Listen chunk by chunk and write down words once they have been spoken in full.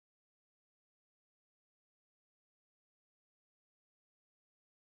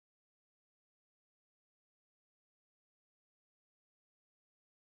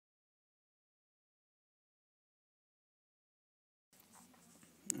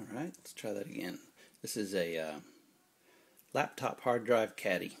Alright, let's try that again. This is a laptop hard drive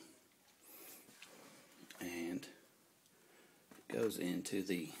caddy, and it goes into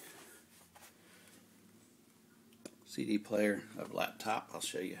the CD player of laptop. I'll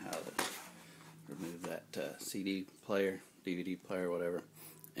show you how to remove that CD player, DVD player, whatever,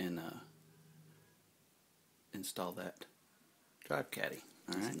 and install that drive caddy.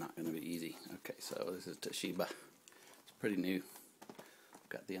 Alright, it's not going to be easy. Okay, so this is Toshiba. It's pretty new.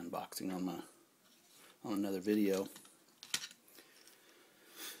 Got the unboxing on another video.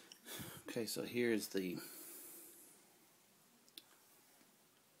 Okay, so here's the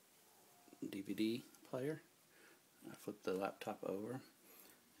DVD player. I flip the laptop over,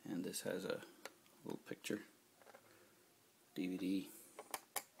 and this has a little picture DVD.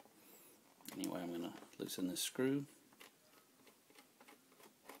 Anyway, I'm going to loosen this screw.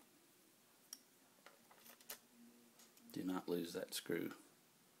 Do not lose that screw.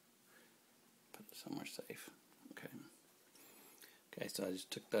 Put it somewhere safe. Okay. Okay, so I just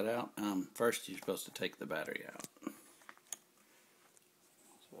took that out. First, you're supposed to take the battery out.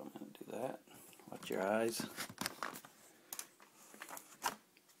 So I'm going to do that. Watch your eyes.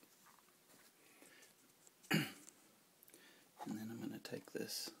 And then I'm going to take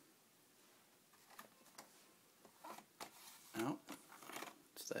this out.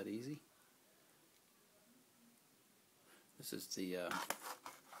 It's that easy. This is the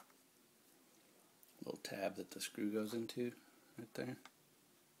little tab that the screw goes into right there.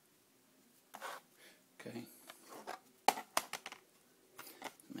 Okay.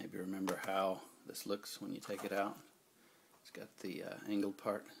 Maybe remember how this looks when you take it out. It's got the angled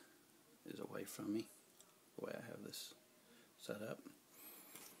part is away from me, the way I have this set up.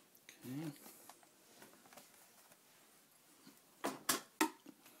 Okay.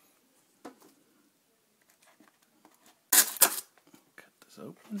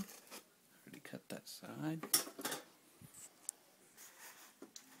 Open. Already cut that side.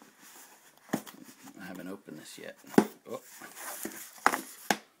 I haven't opened this yet. Oh.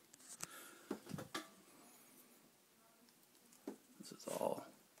 This is all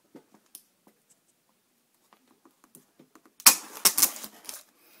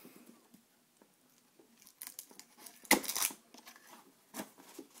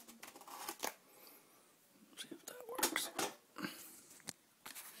see if that works.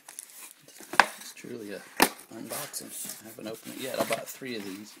 Truly a unboxing. I haven't opened it yet. I bought 3 of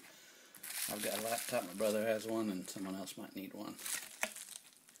these. I've got a laptop, my brother has one, and someone else might need one.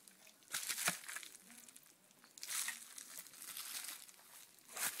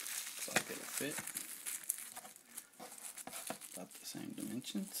 Looks like it'll fit. About the same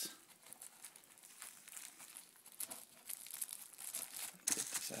dimensions. Get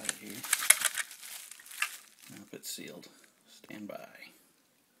this out of here. Now if it's sealed, stand by.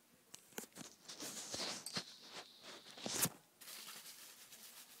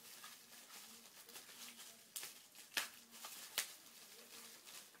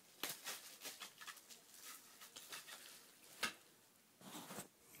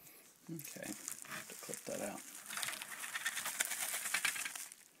 Okay, I have to clip that out.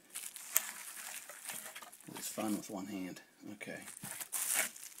 It was fun with one hand. Okay,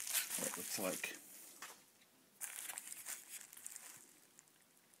 what it looks like.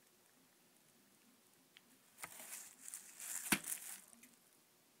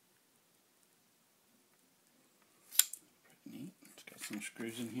 Pretty neat. It's got some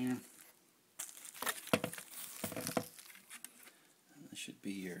screws in here. And this should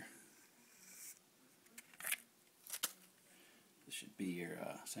be your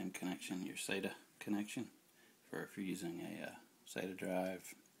same connection, your SATA connection, for if you're using a SATA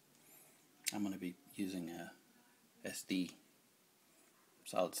drive. I'm going to be using a SD,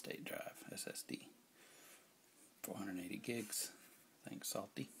 solid state drive, SSD, 480 gigs. Thanks,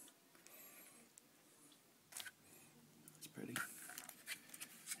 Salty. That's pretty.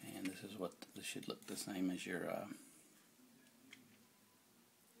 And this is what this should look the same as your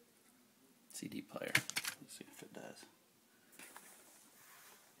CD player. Let's see if it does.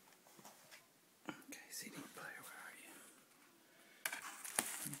 CD player, where are you?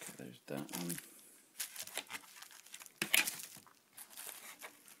 Okay, there's that one.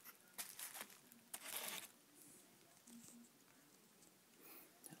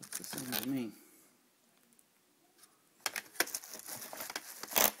 That looks the same to me. I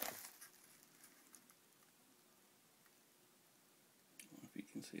don't know if you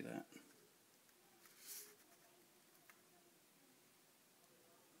can see that.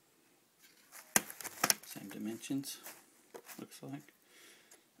 Same dimensions, looks like.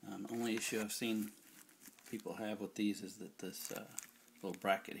 Only issue I've seen people have with these is that this little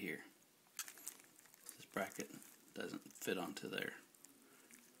bracket here. This bracket doesn't fit onto their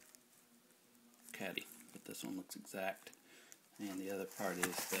caddy, but this one looks exact. And the other part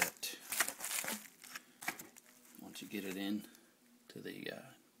is that once you get it in to the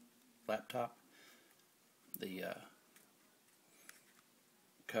laptop, the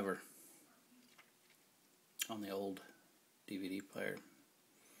cover on the old DVD player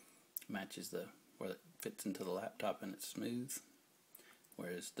matches where it fits into the laptop, and it's smooth,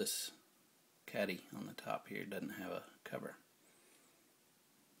 whereas this caddy on the top here doesn't have a cover.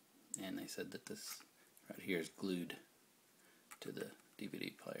 And they said that this right here is glued to the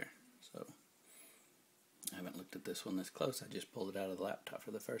DVD player. So I haven't looked at this one this close. I just pulled it out of the laptop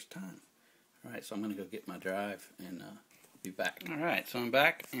for the first time. Alright, so I'm going to go get my drive and I'll be back. Alright, so I'm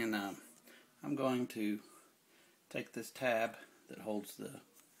back, and I'm going to take this tab that holds the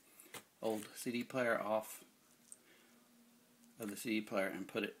old CD player off of the CD player and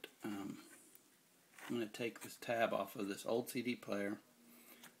put it, I'm going to take this tab off of this old CD player.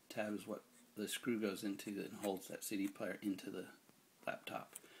 Tab is what the screw goes into and holds that CD player into the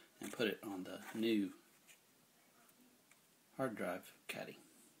laptop, and put it on the new Hard Drive Caddi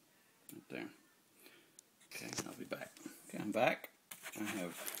right there. Okay, I'll be back. Okay, I'm back. I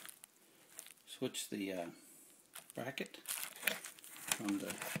have switched the bracket from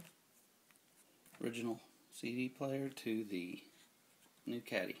the original CD player to the new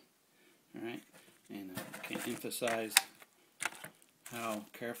Caddi. Alright, and I can't emphasize how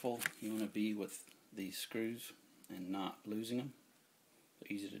careful you want to be with these screws and not losing them.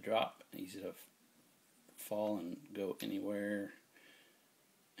 They're easy to drop, easy to fall and go anywhere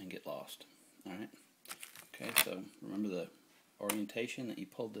and get lost. Alright, okay, so remember the orientation that you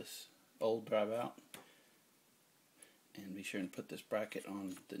pulled this old drive out, and be sure and put this bracket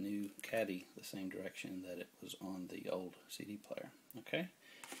on the new Caddi the same direction that it was on the old CD player. Okay,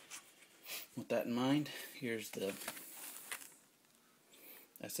 with that in mind, here's the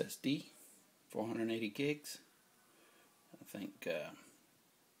SSD, 480 gigs. I think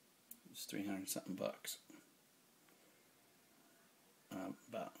it's 300 something bucks.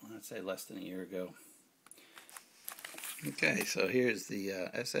 About, I'd say, less than a year ago. Okay, so here's the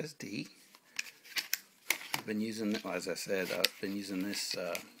SSD. I've been using, well, as I said, I've been using this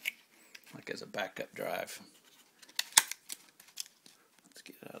like as a backup drive. Let's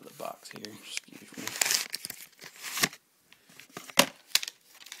get it out of the box here. Excuse me.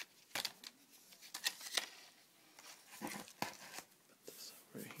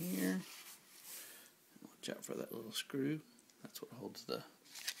 Here. Watch out for that little screw. That's what holds the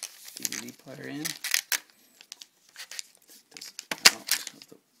DVD player in. Take this out of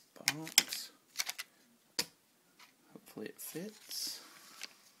the box. Hopefully it fits.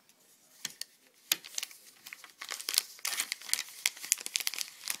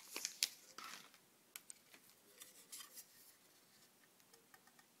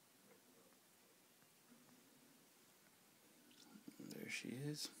 There she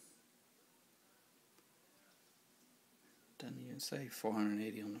is. Doesn't even say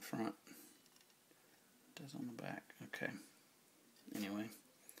 480 on the front. It does on the back. Okay. Anyway,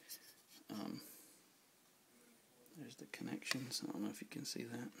 there's the connections. I don't know if you can see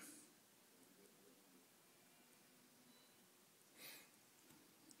that.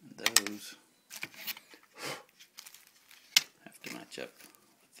 And those have to match up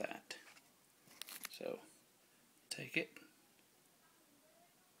with that. So take it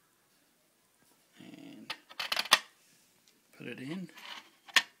and put it in,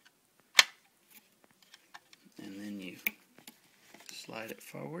 and then you slide it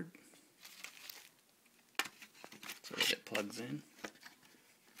forward so that it plugs in.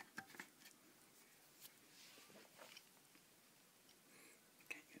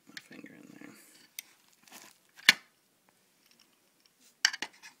 Can't get my finger in there.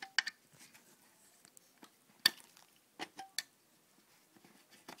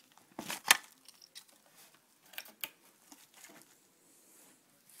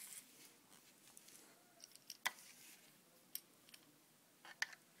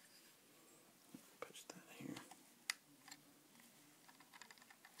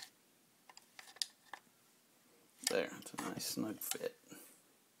 There, it's a nice snug fit.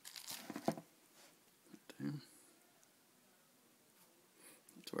 Right there.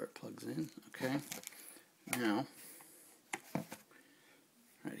 That's where it plugs in. Okay. Now,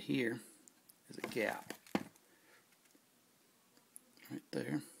 right here is a gap. Right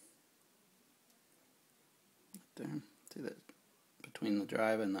there. Right there. See that between the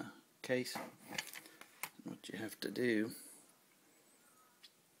drive and the case? And what you have to do,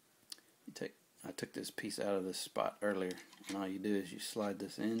 you take I took this piece out of this spot earlier, and all you do is you slide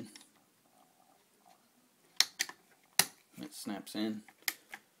this in. It snaps in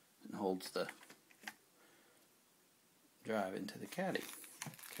and holds the drive into the caddy.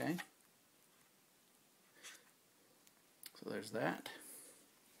 Okay? So there's that.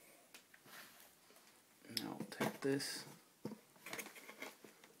 Now I'll take this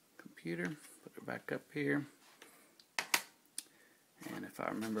computer, put it back up here, and if I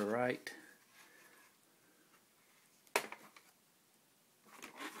remember right,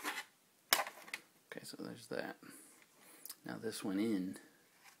 okay, so there's that. Now this went in,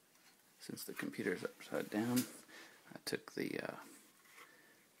 since the computer is upside down, I took the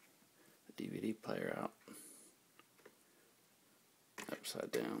DVD player out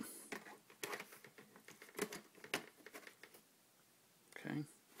upside down. Okay,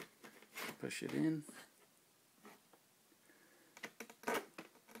 push it in.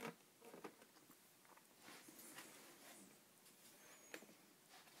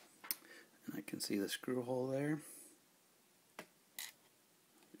 And I can see the screw hole there.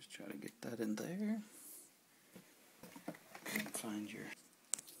 Just try to get that in there. And find your,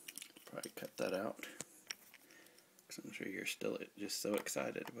 probably cut that out, because I'm sure you're still just so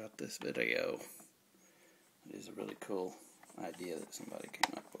excited about this video. It is a really cool idea that somebody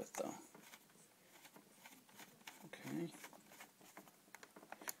came up with, though. Okay,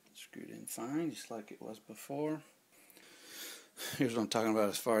 screwed in fine, just like it was before. Here's what I'm talking about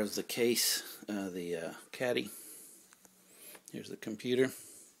as far as the case, the caddy. Here's the computer.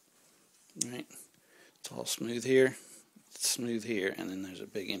 Right, it's all smooth here, it's smooth here, and then there's a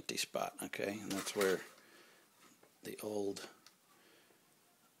big empty spot. Okay, and that's where the old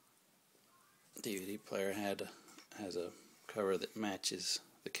DVD player has a cover that matches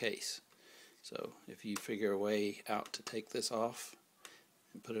the case. So if you figure a way out to take this off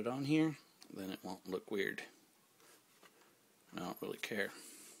and put it on here, then it won't look weird. I don't really care.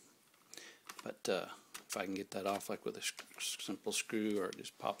 But if I can get that off like with a simple screw, or it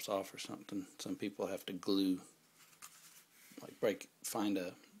just pops off or something, some people have to glue, like find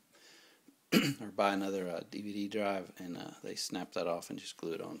a or buy another DVD drive, and they snap that off and just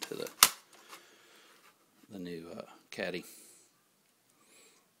glue it onto the new caddy.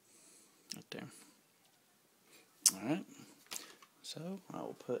 Right there. Alright, so I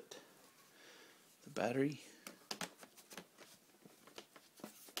will put the battery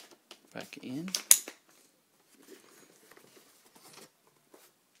back in.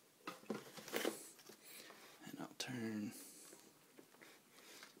 And I'll turn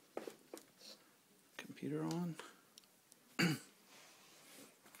computer on.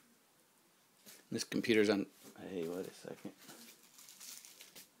 This computer's on. Hey, wait a second.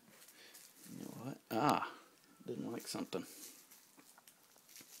 You know what? Didn't like something.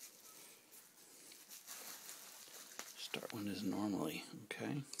 Start one as normally.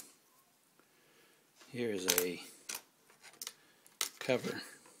 Okay. Here is a cover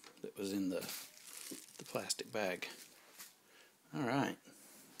that was in the plastic bag. Alright.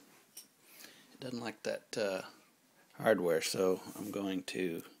 It doesn't like that hardware, so I'm going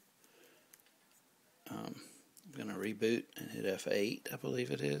to reboot and hit F8, I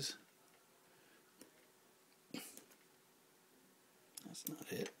believe it is. That's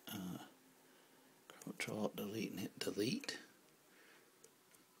not it. Control Alt Delete and hit delete.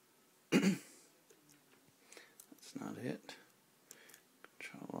 That's not it.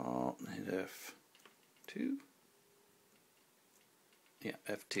 Control Alt and hit F2. Yeah,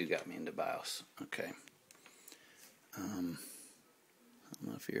 F2 got me into BIOS. Okay. I don't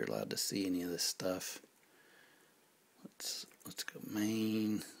know if you're allowed to see any of this stuff. Let's go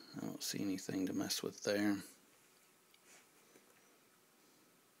main. I don't see anything to mess with there.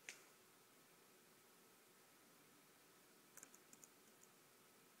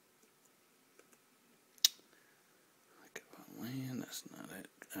 That's not it.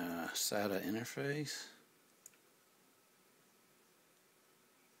 SATA interface.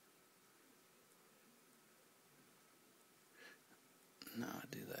 No, I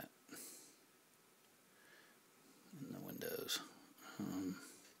do that in the Windows.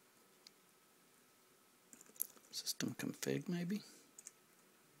 System config, maybe.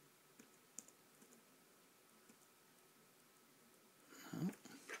 No.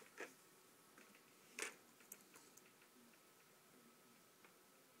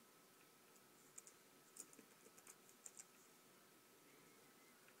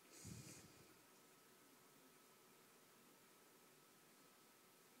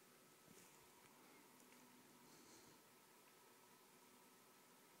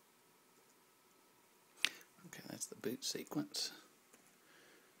 Okay, that's the boot sequence.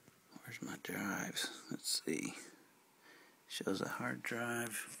 Where's my drives? Let's see. Shows a hard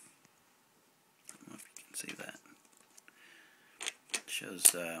drive. I don't know if you can see that. It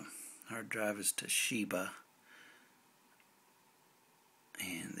shows hard drive is Toshiba.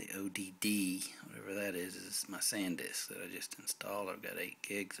 And the ODD, whatever that is my Sandisk that I just installed. I've got 8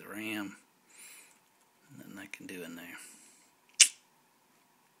 gigs of RAM. Nothing I can do in there.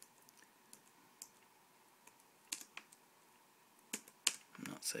 I'm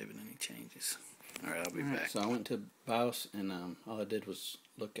not saving any changes. Alright, I'll be back. So I went to BIOS and all I did was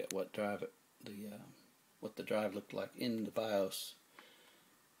look at what drive what the drive looked like in the BIOS.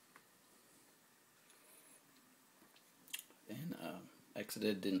 And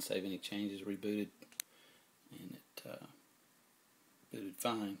exited, didn't save any changes, rebooted, and it booted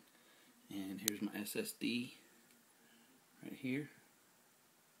fine. And here's my SSD right here,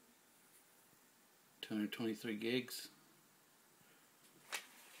 223 gigs.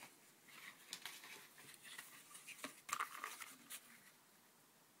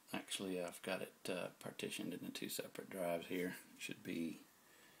 Actually, I've got it partitioned into 2 separate drives here. It should be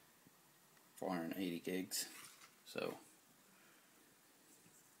 480 gigs. So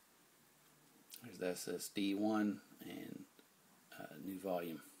there's the SSD 1 and new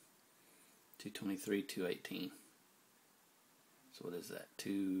volume 223, 218. So what is that?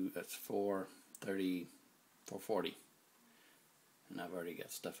 That's 430, 440. And I've already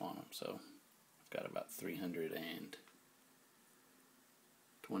got stuff on them, so I've got about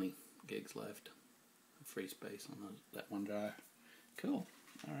 320 gigs left of free space on that one drive. Cool.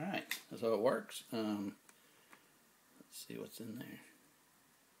 Alright, that's how it works. Let's see what's in there.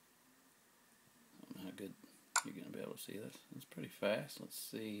 I don't know how good you're going to be able to see this. It's pretty fast. Let's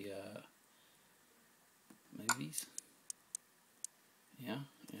see. Movies. Yeah.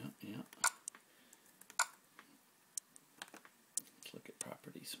 Let's look at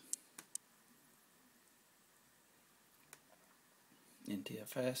properties.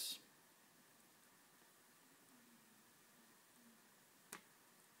 NTFS.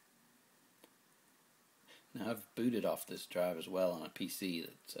 Now I've booted off this drive as well on a PC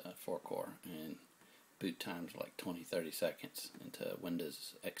that's 4-core, and boot times like 20-30 seconds into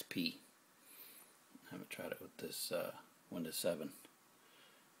Windows XP. I haven't tried it with this Windows 7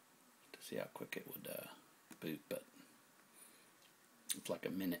 to see how quick it would boot, but it's like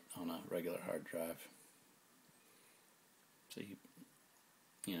a minute on a regular hard drive. So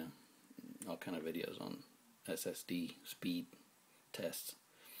you know, all kind of videos on SSD speed tests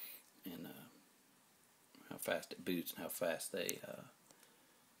and how fast it boots and how fast they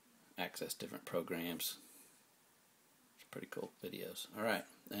access different programs. It's pretty cool videos. Alright,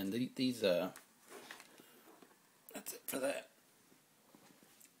 and these that's it for that.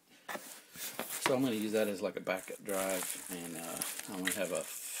 So I'm going to use that as like a backup drive, and I only have a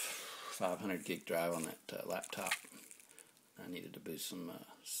 500 gig drive on that laptop. I needed to boost some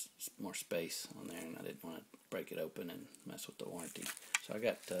more space on there, and I didn't want to break it open and mess with the warranty. So I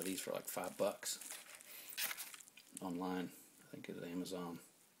got these for like $5 online. I think it's Amazon.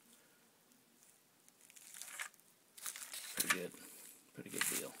 Pretty good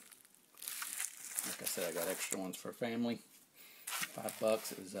deal. Like I said, I got extra ones for family.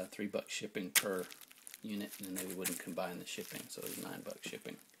 $5. It was $3 shipping per unit, and then they wouldn't combine the shipping, so it was $9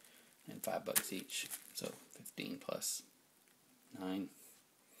 shipping and $5 each. So 15 plus 9.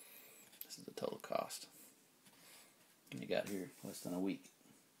 This is the total cost. And you got here less than a week.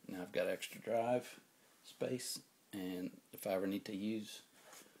 Now I've got extra drive space, and if I ever need to use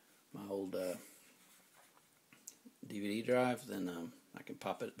my old DVD drive, then I can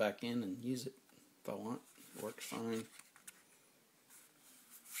pop it back in and use it if I want. It works fine.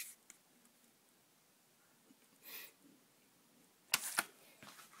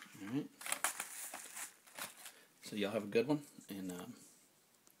 Alright. So y'all have a good one, and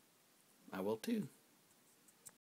I will too.